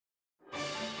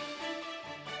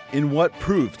In what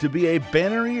proved to be a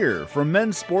banner year for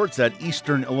men's sports at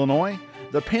Eastern Illinois,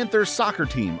 the Panthers soccer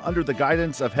team, under the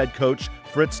guidance of head coach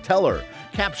Fritz Teller,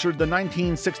 captured the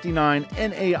 1969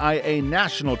 NAIA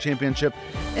National Championship,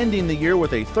 ending the year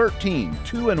with a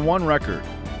 13-2-1 record.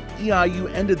 EIU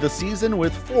ended the season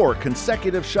with 4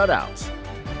 consecutive shutouts,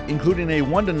 including a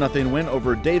 1-0 win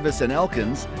over Davis and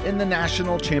Elkins in the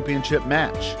national championship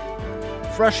match.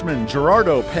 Freshman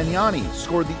Gerardo Pagnani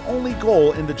scored the only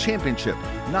goal in the championship,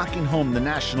 knocking home the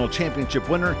national championship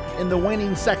winner in the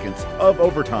waning seconds of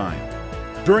overtime.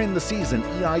 During the season,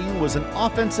 EIU was an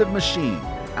offensive machine,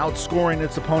 outscoring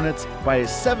its opponents by a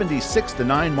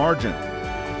 76-9 margin,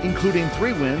 including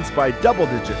 3 wins by double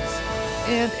digits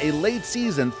and a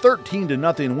late-season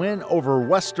 13-0 win over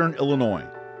Western Illinois.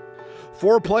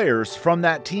 4 players from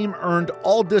that team earned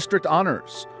all-district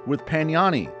honors, with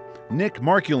Pagnani, Nick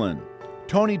Marculin,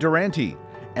 Tony Durante,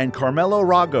 and Carmelo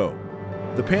Rago.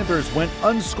 The Panthers went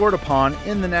unscored upon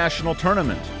in the national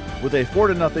tournament, with a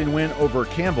 4-0 win over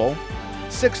Campbell,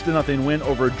 6-0 win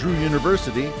over Drew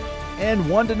University, and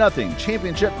 1-0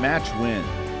 championship match win.